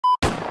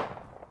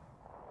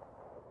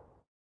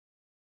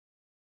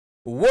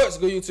What's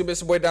good, YouTube?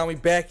 It's your boy Don. We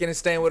back in and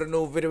staying with a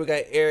new video. We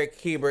got Eric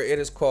Hebert. It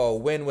is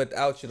called Win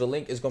Without You. The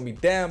link is gonna be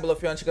down below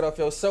if you want to check it out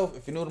for yourself.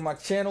 If you're new to my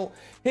channel,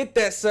 hit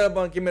that sub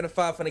button, give me the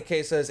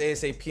 500K subs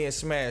ASAP, and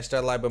smash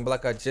that like button. But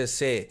like I just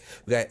said,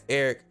 we got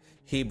Eric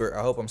Hebert.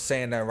 I hope I'm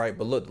saying that right.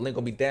 But look, the link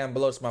will be down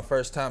below. It's my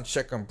first time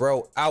checking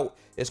bro out.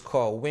 It's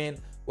called Win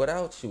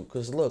Without You.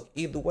 Cause look,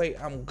 either way,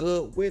 I'm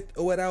good with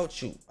or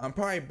without you. I'm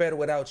probably better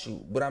without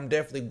you, but I'm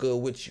definitely good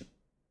with you.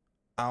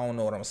 I don't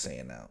know what I'm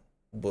saying now,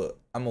 but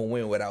I'm gonna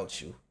win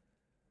without you.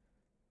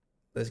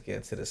 Let's get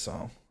into the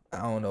song.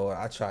 I don't know.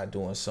 I tried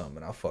doing something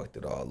and I fucked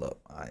it all up.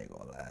 I ain't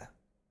gonna lie.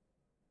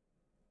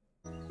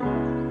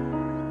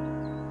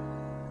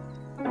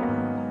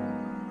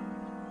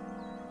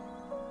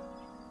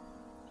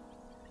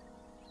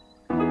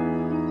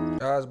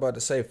 I was about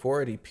to say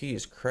 480p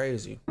is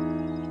crazy. I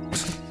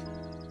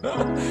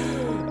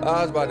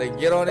was about to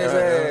get on his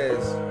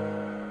ass.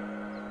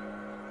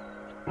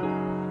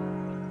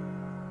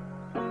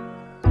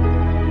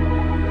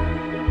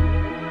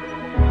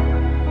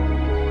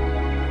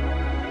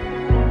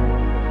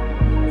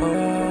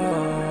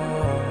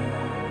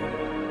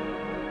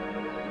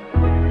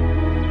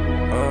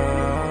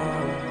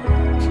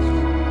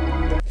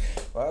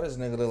 This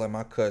nigga look like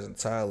my cousin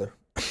Tyler.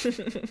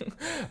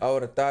 I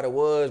would have thought it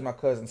was my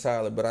cousin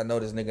Tyler, but I know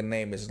this nigga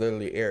name is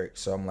literally Eric,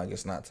 so I'm like,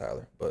 it's not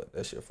Tyler. But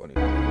that shit funny.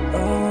 Young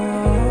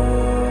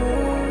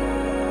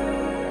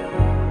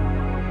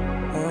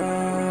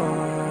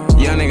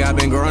nigga, I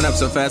been growing up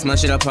so fast, my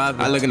shit up pop.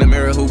 I look in the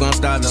mirror, who gon'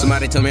 stop me?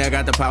 Somebody tell me I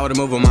got the power to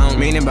move 'em on.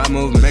 Meaning by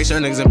movement, make sure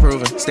niggas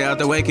improving. Stay out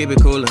the way, keep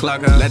it cooler.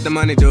 Clock out, let the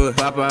money do it.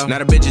 Pop out,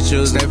 not a bitch you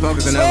choose. Stay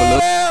focused and never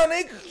lose. Down,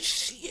 nigga.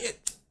 Shit.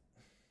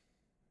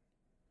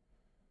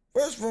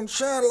 First from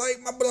trying to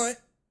light my blunt,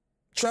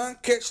 trying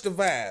to catch the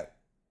vibe.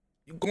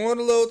 You going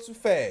a little too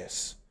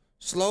fast.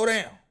 Slow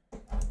down.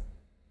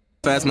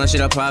 Fast, my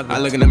shit up pop. I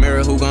look in the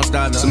mirror, who gon'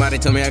 stop me? Somebody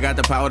tell me I got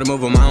the power to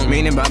move 'em on.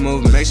 Meaning by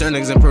movement, make sure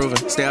niggas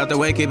improving. Stay out the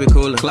way, keep it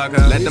cooler. Clock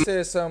out, let them. He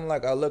said something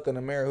like, I look in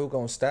the mirror, who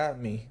gonna stop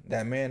me?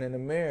 That man in the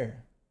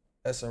mirror.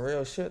 That's some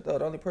real shit though.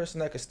 The only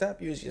person that can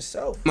stop you is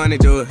yourself. Money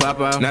do it,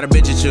 pop out, not a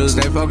bitch you choose.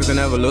 Stay focused and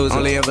never lose.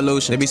 Only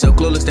evolution. They be so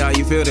clueless to how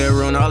you feel, they'll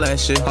ruin all that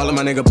shit. All of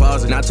my nigga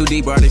pauses, not too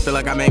deep, already feel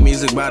like I make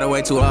music by the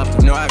way too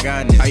often. No, I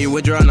got it. How you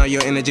withdrawing all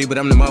your energy, but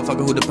I'm the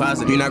motherfucker who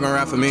deposit. You not gonna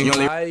ride for me, you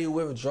only. Why are you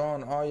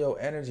withdrawing all your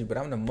energy, but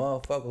I'm the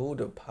motherfucker who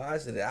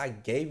deposited? I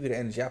gave you the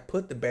energy. I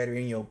put the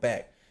battery in your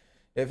back.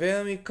 You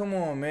feel me? Come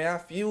on, man. I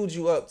fueled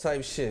you up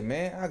type shit,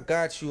 man. I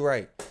got you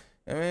right.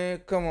 I mean,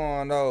 come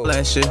on, though.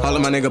 That shit. All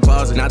of my nigga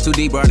pauses, not too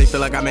deep, already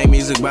feel like I make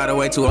music by the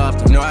way too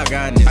often. No, I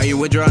got it. How you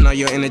withdrawing all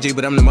your energy,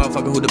 but I'm the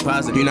motherfucker who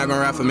deposit. You not gonna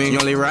ride for me, you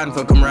only riding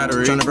for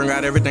camaraderie. Trying to bring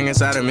out everything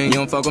inside of me. You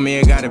don't fuck with me,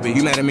 it gotta be.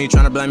 You mad at me,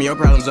 trying to blame your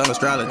problems on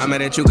astrology. I'm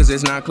mad at you cause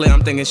it's not clear,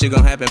 I'm thinking shit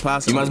gonna happen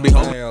possible. You must be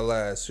hoping. I ain't gonna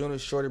lie. As soon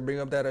as Shorty bring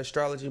up that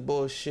astrology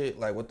bullshit,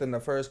 like within the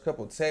first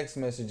couple text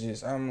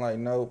messages, I'm like,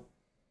 nope.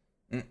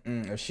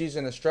 If she's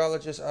an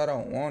astrologist, I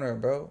don't want her,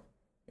 bro.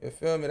 You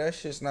feel me? That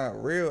shit's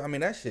not real. I mean,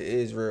 that shit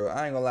is real.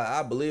 I ain't gonna lie.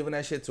 I believe in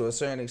that shit to a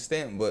certain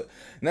extent, but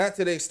not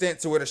to the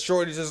extent to where the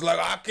shorty's just like,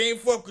 I can't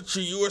fuck with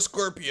you. You a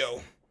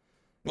Scorpio.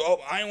 Well,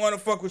 I ain't want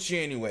to fuck with you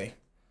anyway.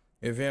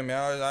 You feel me?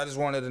 I just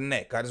wanted the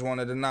neck. I just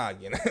wanted the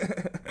noggin.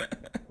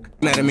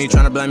 Mad at me,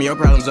 trying to blame your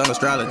problems on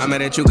astrology. I'm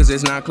mad at you cause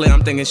it's not clear,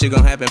 I'm thinking shit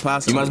gon' happen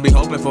possible. You must be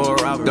hoping for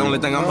a robbery. The only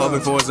thing I'm hoping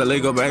for is a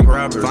legal bank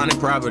robbery. Finding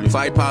property,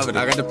 fight poverty.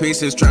 I got the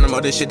pieces, trying to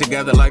mold this shit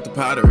together like the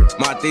pottery.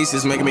 My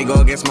thesis making me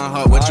go against my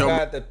heart with your. I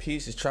got the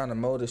pieces trying to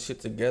mold this shit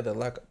together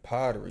like a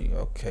pottery.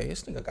 Okay,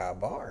 this nigga got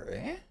bars,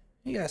 man.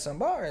 He got some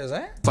bars,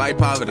 eh? Fight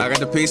poverty. I got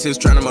the pieces,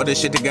 trying to mold this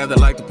shit together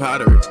like the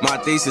pottery. My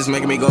thesis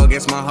making me go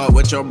against my heart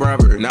with your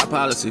bribery. Not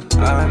policy.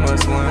 I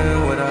must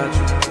win without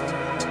you.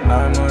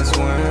 I must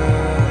win.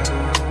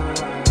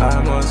 I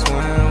must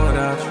win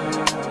without you.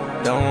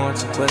 Don't want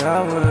to, but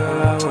I will,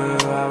 I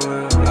will, I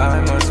will.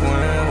 I must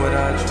win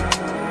without you.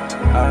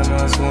 I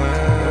must win.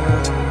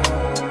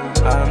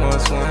 I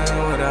must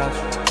win without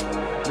you.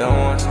 Don't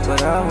want to,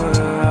 but I will,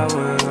 I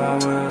will, I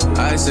will.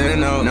 I said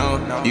no, no.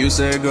 You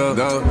said go,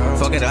 go.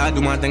 Fuck it, I do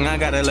my thing, I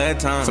gotta let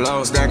time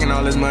flow. Stacking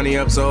all this money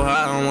up so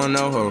high, I don't want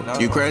no hoe.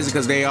 You crazy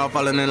cause they all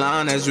falling in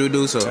line as you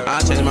do so.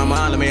 I changed my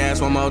mind, let me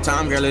ask one more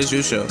time, girl, is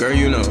you sure? Girl,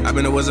 you know, I've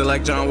been a wizard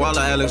like John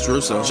Waller, Alex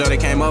Russo. Shorty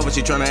came over,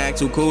 she tryna act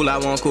too cool, I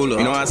want cooler.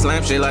 You know I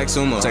slam shit like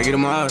sumo. Take it to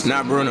Mars,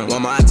 not Bruno.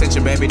 Want my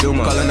attention, baby, do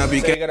more. Calling up,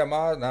 you Take it to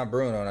Mars, not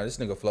Bruno. Now this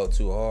nigga float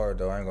too hard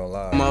though, I ain't gonna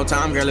lie. One more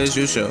time, girl, is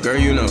you sure? Girl,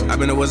 you know, I've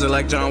been a wizard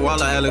like John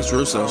Waller, Alex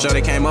Russo.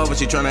 Shorty came over,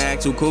 she tryna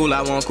act too cool,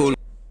 I want cooler.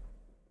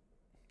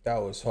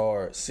 That was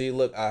hard. See,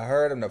 look, I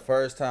heard him the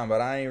first time,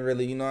 but I ain't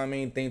really, you know what I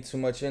mean, think too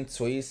much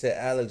into it. He said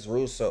Alex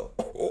Russo.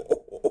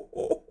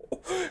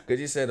 Because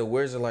he said the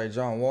wizard like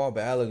John Wall,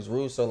 but Alex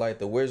Russo like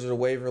the Wizard of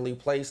Waverly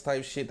Place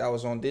type shit that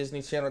was on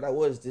Disney Channel. That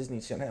was Disney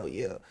Channel, hell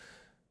yeah.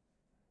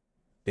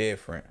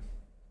 Different,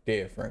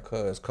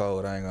 cuz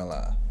cold, I ain't gonna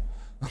lie.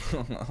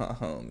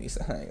 Homies,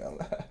 I ain't gonna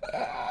lie.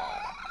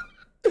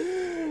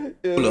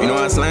 You know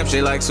I slam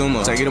shit like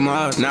sumo. Take it to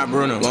Mars, not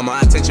Bruno. Want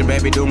my attention,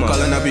 baby, do more.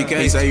 Calling up BK,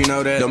 he say you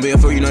know that. Don't be a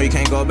fool, you know you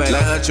can't go back.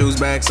 Let her choose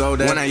back, so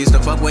that. When I used to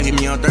fuck with him,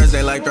 me on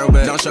Thursday like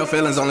throwback. Don't show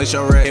feelings, only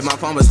show red. Hit my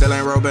phone, but still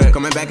ain't roll back.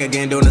 Coming back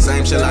again, doing the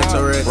same shit like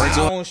Tourette. I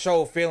don't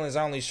show feelings,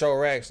 I only show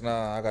racks.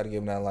 Nah, I gotta give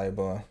him that light,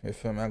 boy. You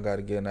feel me? I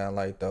gotta give him that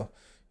light, though.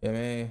 You know what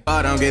I mean?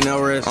 I don't get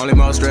no rest, only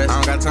more stress. I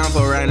don't got time for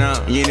it right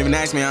now. You ain't even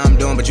ask me how I'm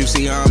doing, but you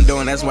see how I'm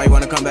doing. That's why you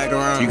wanna come back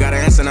around. You got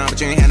an answer now,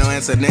 but you ain't had no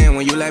answer then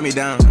when you let me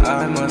down.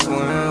 I must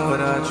win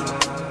without you.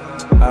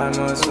 I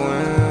must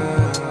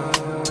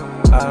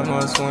win. I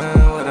must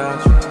win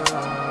without you.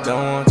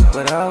 Don't want to,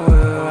 but I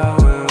will, I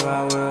will,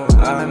 I will.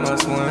 I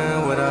must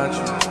win without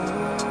you.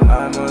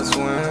 I must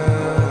win.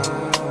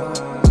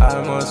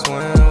 I must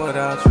win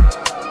without you.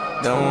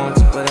 Don't want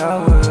to, but I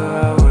will,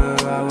 I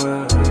will, I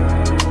will.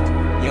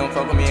 You don't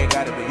fuck with me, ain't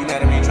gotta be. You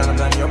mad at me, tryna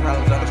blame your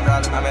problems on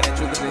astrology. I'm mad at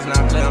you cause it's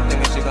not play. I'm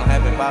thinking shit gon'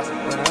 happen possible.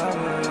 But I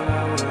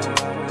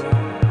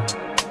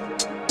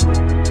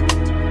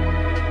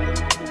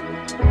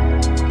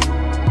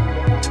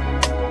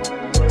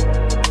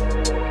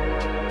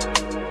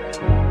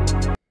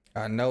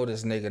will, I know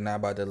this nigga not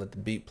about to let the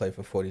beat play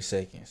for 40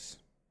 seconds.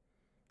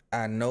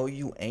 I know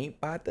you ain't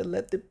about to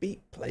let the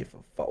beat play for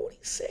 40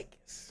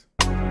 seconds.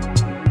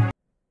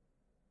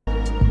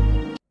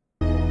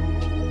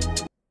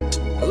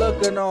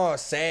 Looking all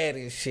sad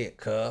and shit,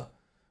 cuz.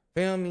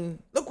 Feel me?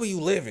 Look where you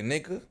living,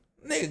 nigga.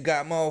 Nigga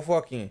got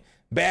motherfucking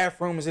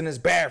bathrooms in his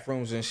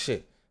bathrooms and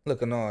shit.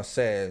 Looking all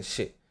sad and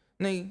shit.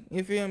 Nigga,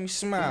 you feel me?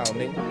 Smile,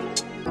 nigga.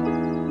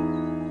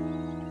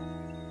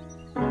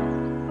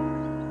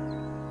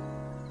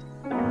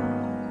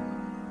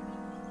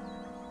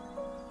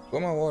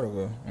 Where my water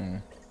go?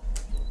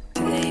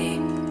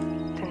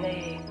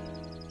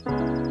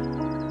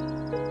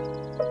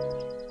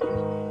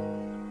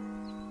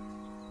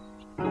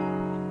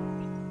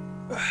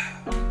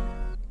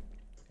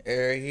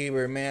 Eric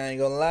Hebert, man, I ain't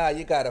gonna lie,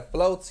 you got a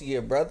flow to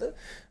you, brother.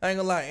 I ain't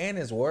gonna lie, and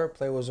his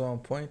wordplay was on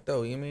point,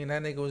 though. You mean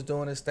that nigga was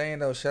doing his thing,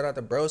 though. Shout out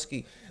to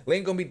Broski.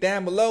 Link gonna be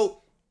down below.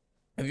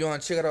 If you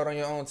want to check it out on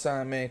your own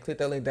time, man, click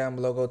that link down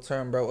below. Go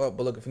turn bro up.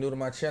 But look, if you're new to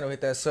my channel,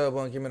 hit that sub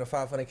button. Give me the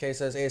 500K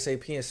subs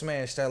ASAP and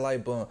smash that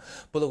like button.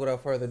 But look,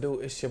 without further ado,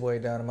 it's your boy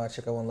Down to my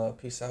check out one love.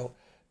 Peace out.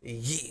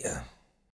 Yeah.